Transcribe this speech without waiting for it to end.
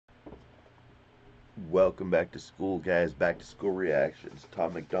Welcome back to school, guys. Back to school reactions.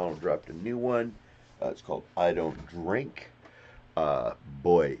 Tom MacDonald dropped a new one. It's called I Don't Drink.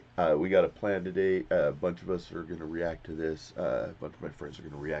 Boy, we got a plan today. A bunch of us are going to react to this. A bunch of my friends are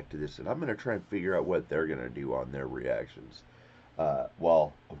going to react to this, and I'm going to try and figure out what they're going to do on their reactions.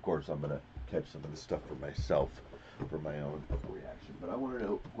 Well, of course, I'm going to catch some of the stuff for myself for my own reaction, but I want to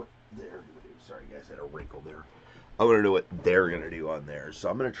know what they're going to do. Sorry, guys, I had a wrinkle there. I want to know what they're going to do on there. So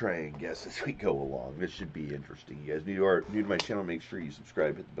I'm going to try and guess as we go along. This should be interesting. You guys new to my channel, make sure you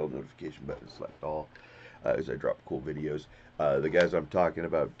subscribe, hit the bell notification button, select all, as I drop cool videos. The guys I'm talking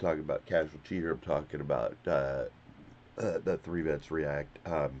about Casual Cheater. I'm talking about the Three Vets React.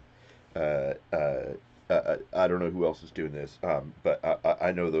 I don't know who else is doing this, but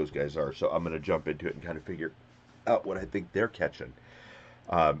I know those guys are. So I'm going to jump into it and kind of figure out what I think they're catching.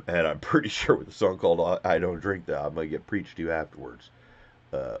 And I'm pretty sure with a song called I Don't Drink that I'm going to get preached to afterwards.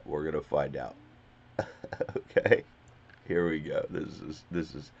 We're going to find out. Okay, here we go.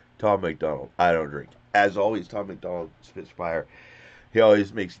 This is Tom MacDonald. I Don't Drink. As always, Tom MacDonald spits fire. He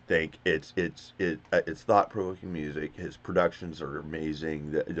always makes you think. It's thought-provoking music. His productions are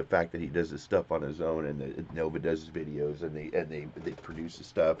amazing. The fact that he does this stuff on his own, and that Nova does his videos, and they produce the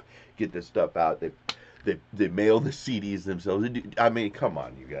stuff, get this stuff out. They mail the CDs themselves. I mean, come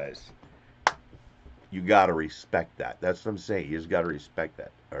on, you guys. You gotta respect that. That's what I'm saying. You just gotta respect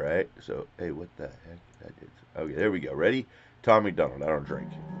that. All right. So, hey, what the heck? That did. Okay, there we go. Ready? Tom MacDonald. I Don't Drink.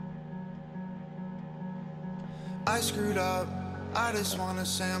 I screwed up. I just wanna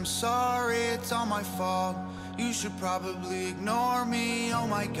say I'm sorry. It's all my fault. You should probably ignore me. Oh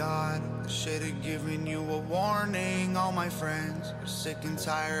my God, I should have given you a warning. All my friends are sick and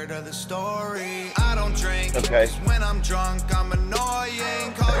tired of the story. I don't drink. Okay. When I'm drunk, I'm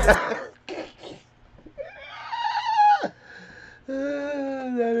annoying. Call your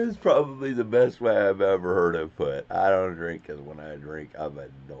That is probably the best way I've ever heard it put. I don't drink because when I drink, I'm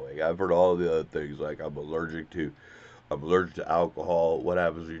annoying. I've heard all the other things like I'm allergic to alcohol. What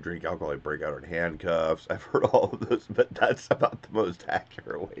happens when you drink alcohol? You break out in handcuffs. I've heard all of those, but that's about the most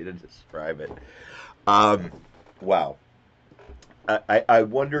accurate way to describe it. Wow. I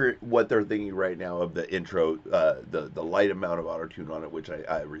wonder what they're thinking right now of the intro, the light amount of auto-tune on it, which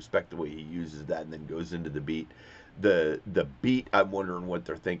I respect the way he uses that and then goes into the beat. The beat, I'm wondering what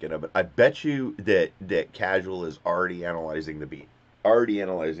they're thinking of it. I bet you that Casual is already analyzing the beat. Already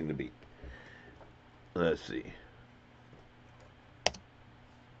analyzing the beat. Let's see.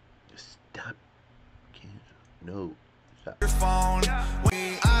 Stop. No. Stop. Your phone.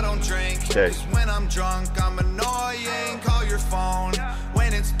 I don't drink. Okay. When I'm drunk, I'm annoying. Call your phone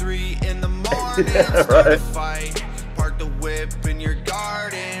when it's 3 in the morning. Start a fight. Park the whip in your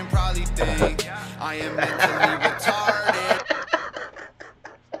garden. Probably think I am mentally retarded.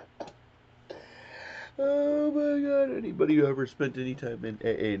 Oh my God! Anybody who ever spent any time in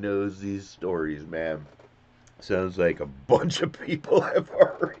AA knows these stories, man. Sounds like a bunch of people have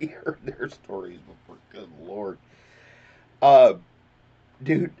already heard their stories before. Good Lord.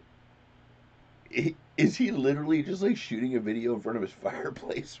 Dude, is he literally just like shooting a video in front of his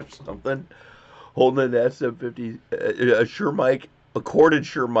fireplace or something? Holding an SM50, a Shure mic, a corded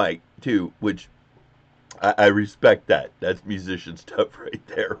Shure mic too, which I respect that. That's musician stuff right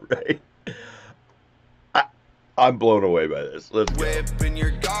there, right? I'm blown away by this. Let's go. Whip in your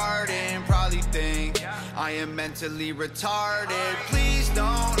garden, probably think I am mentally retarded. Please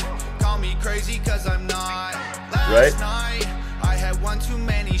don't call me crazy, cause I'm not. Last night, I had one too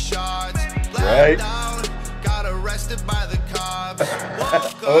many shots. Blacked out, got arrested by the cops.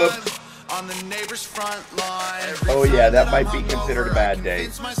 Woke up on the neighbor's front lawn. Oh yeah, that might be considered a bad day.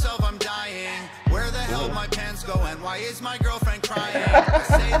 Myself I'm dying. Where the hell my pants go and why is my girlfriend crying? I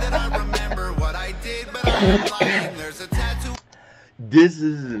say that I remember what I did, but I'm lying. There's a tattoo. This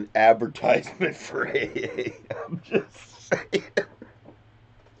is an advertisement for AA. I'm just saying.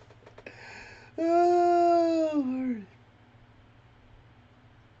 Oh Lord.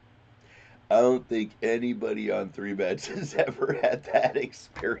 I don't think anybody on Three Beds has ever had that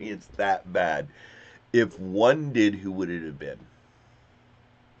experience that bad. If one did, who would it have been?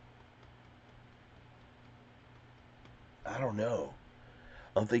 I don't know.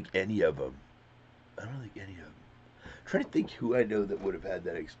 I don't think any of them. I don't think any of them. I'm trying to think who I know that would have had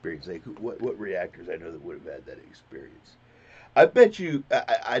that experience. Like what reactors I know that would have had that experience. I bet you.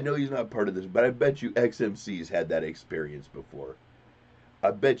 I know he's not part of this, but I bet you XMC's had that experience before.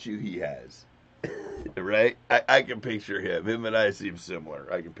 I bet you he has. Right? I can picture him. Him and I seem similar.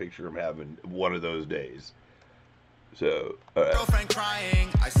 I can picture him having one of those days. So, girlfriend crying.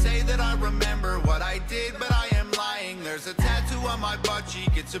 I say that I remember what I did, but I am lying. There's a tattoo on my butt cheek.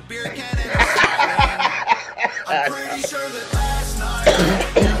 It's a beer can and a siren. I'm pretty sure that last night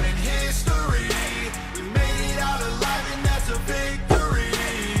down in history, we made it out alive, and that's a victory.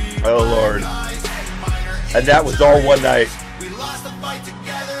 Oh Lord! And that was all one night. We lost the fight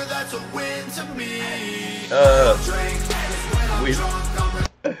together, that's a win to me.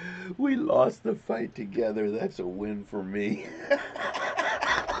 We lost the fight together. That's a win for me.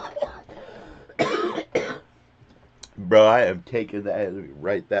 Bro, I am taking that. Let me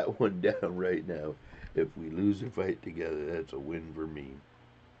write that one down right now. If we lose a fight together, that's a win for me.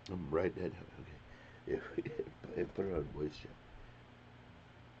 I'm writing that down. Okay. Put it on voice chat.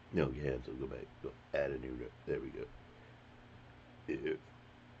 No, yeah, so go back. Go add a new note. There we go. If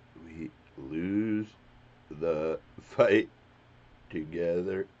we lose the fight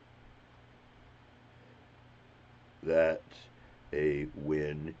together, that's a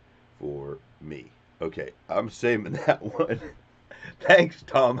win for me. Okay, I'm saving that one. Thanks,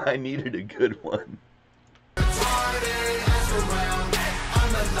 Tom. I needed a good one.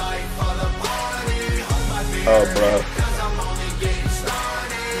 Oh, bro.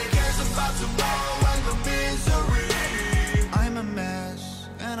 I'm a mess,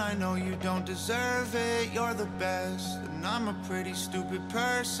 and I know you don't deserve it. You're the best, and I'm a pretty stupid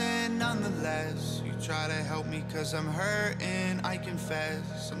person nonetheless. You try to help me cause I'm hurting, I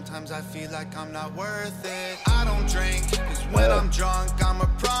confess. Sometimes I feel like I'm not worth it. I don't drink, cause when I'm drunk I'm a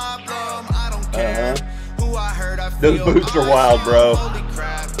problem. I don't care who I hurt, I feel those boots are wild, bro. Holy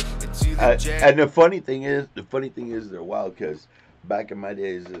crap, and the funny thing is they're wild because back in my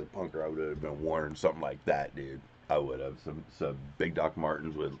days as a punker, I would have been wearing something like that, dude. I would have some big Doc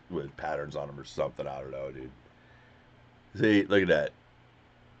Martens with patterns on them or something. I don't know, dude. See, look at that.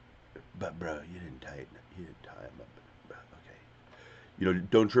 But bro, you didn't tie them up. Okay. You know,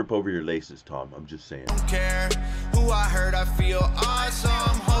 don't trip over your laces, Tom. I'm just saying. Don't care who I hurt, I feel awesome.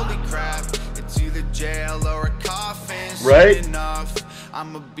 Holy crap, it's either jail or a coffin. Right? Enough,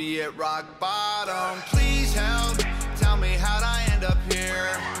 I'ma be at rock bottom. Please help, tell me how'd I end up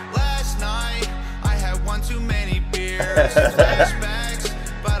here. Last night, I had one too many beers. Flashbacks,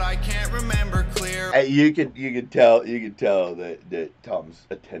 but I can't remember clear. Hey, you can tell that Tom's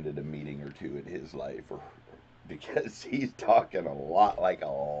attended a meeting or two in his life, or because he's talking a lot like a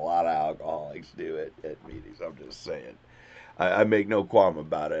lot of alcoholics do at meetings. I'm just saying. I make no qualm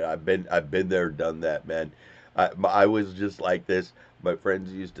about it. I've been there, done that, man. I was just like this. My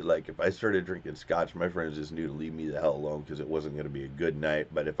friends used to, like, if I started drinking scotch, my friends just knew to leave me the hell alone because it wasn't going to be a good night.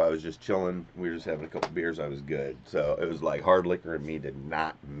 But if I was just chilling, we were just having a couple beers, I was good. So it was like hard liquor and me did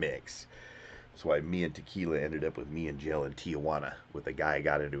not mix. That's why me and tequila ended up with me in jail in Tijuana with a guy I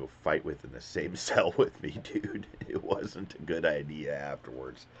got into a fight with in the same cell with me, dude. It wasn't a good idea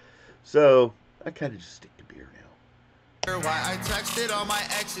afterwards. So I kind of just stick to beer now. Why I texted all my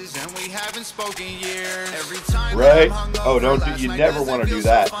exes and we haven't spoken years. Every time right? I'm Oh, don't do, you never want to do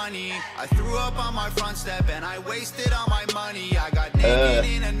that. So funny. I threw up on my front step and I wasted all my money. I got naked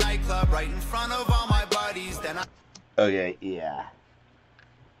in a nightclub right in front of all my buddies. Then I okay, yeah.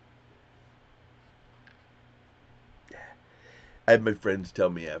 I had my friends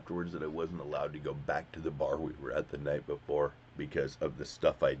tell me afterwards that I wasn't allowed to go back to the bar we were at the night before because of the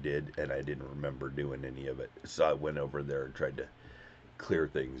stuff I did, and I didn't remember doing any of it. So I went over there and tried to clear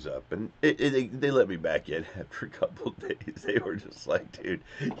things up, and they let me back in after a couple of days. They were just like, dude,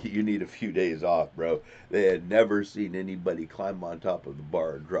 you need a few days off, bro. They had never seen anybody climb on top of the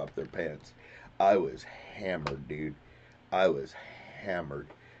bar and drop their pants. I was hammered, dude. I was hammered.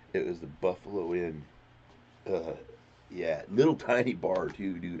 It was the Buffalo Inn. Yeah, little tiny bar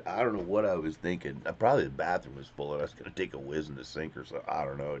too, dude. I don't know what I was thinking. Probably the bathroom was full and I was going to take a whiz in the sink or something. I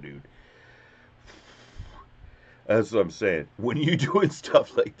don't know, dude. That's what I'm saying. When you doing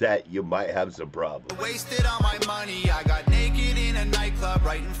stuff like that, you might have some problems. wasted all my money. I got naked in a nightclub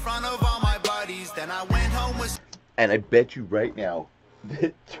right in front of all my buddies. Then I went home with... And I bet you right now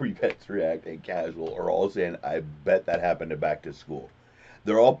that 3 Pets React and Casual are all saying, I bet that happened to Back to School.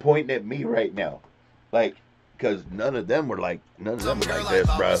 They're all pointing at me right now. Like... Because none of them were like this,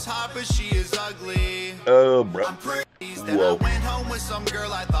 bro. She is ugly. Oh, bro. I'm pretty. Then I went home with some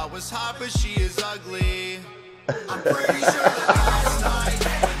girl I thought was hot, but she is ugly. I'm pretty sure that last night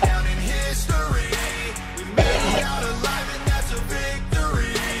went down in history. We made it out alive, and that's a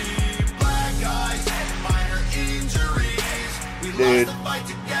victory. Black eyes, minor injuries. We lost the fight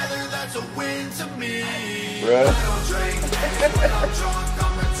together, that's a win to me. Bro. I don't drink, when I'm drunk,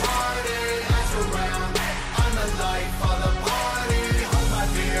 I'm retarded. Ask around. Life of the party, hold my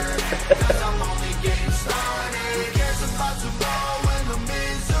beer, 'cause I'm only getting started. Who cares about tomorrow and the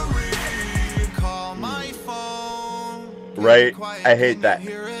misery? Call my phone. Right? I hate that.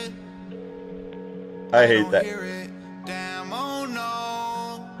 I hate that. Hear it. Damn, oh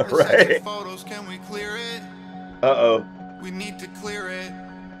no. Right. Photos, can we clear it? Uh-oh. We need to clear it.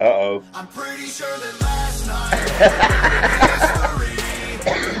 Uh-oh. I'm pretty sure that last night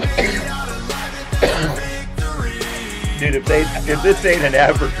made out alive at victory. Dude, if this ain't an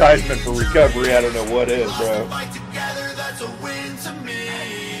advertisement for recovery, I don't know what is, bro. Fight together, that's a win to me.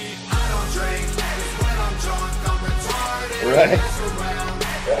 I don't drink, 'cause when I'm drunk, I'm retarded. Right. Mess around,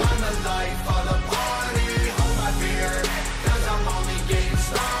 I'm the life of the party. Hold my beer, 'cause I'm only getting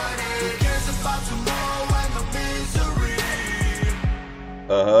started. Who cares about tomorrow and the misery?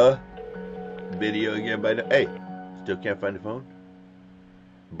 Uh-huh. Video again by now. Hey, still can't find the phone?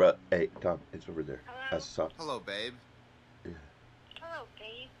 Bruh, hey, Tom, it's over there. That's soft. Hello, babe. Yeah. Hello,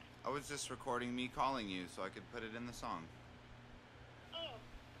 babe. I was just recording me calling you so I could put it in the song. Oh,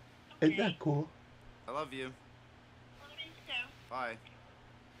 Isn't that cool? I love you. Love you too. Bye.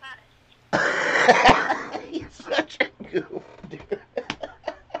 Bye. He's such a goof, dude.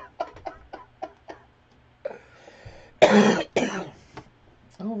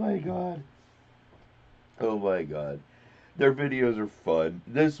 Oh my god. Oh my god. Their videos are fun.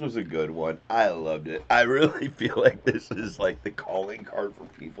 This was a good one. I loved it. I really feel like this is like the calling card for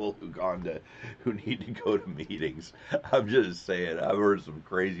people who need to go to meetings. I'm just saying, I've heard some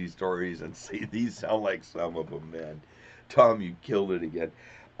crazy stories and see these sound like some of them, man. Tom, you killed it again.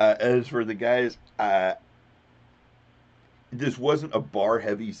 As for the guys, this wasn't a bar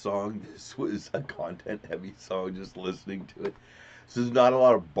heavy song. This was a content heavy song, just listening to it. So there's not a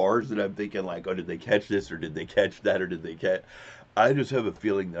lot of bars that I'm thinking like, oh, did they catch this or did they catch that or did they catch... I just have a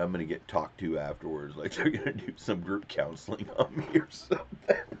feeling that I'm going to get talked to afterwards. Like they're going to do some group counseling on me or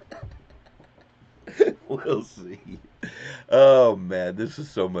something. We'll see. Oh, man, this is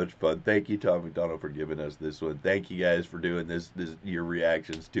so much fun. Thank you, Tom MacDonald, for giving us this one. Thank you guys for doing this your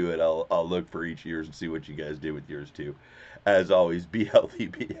reactions to it. I'll look for each year's and see what you guys did with yours, too. As always, be healthy,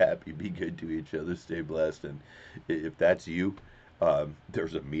 be happy, be good to each other, stay blessed, and if that's you,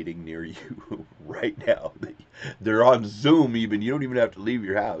 there's a meeting near you right now. They're on Zoom even. You don't even have to leave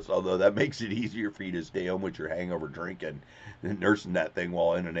your house, although that makes it easier for you to stay home with your hangover drinking and nursing that thing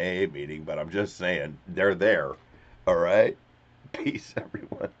while in an AA meeting. But I'm just saying, they're there. All right? Peace,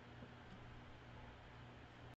 everyone.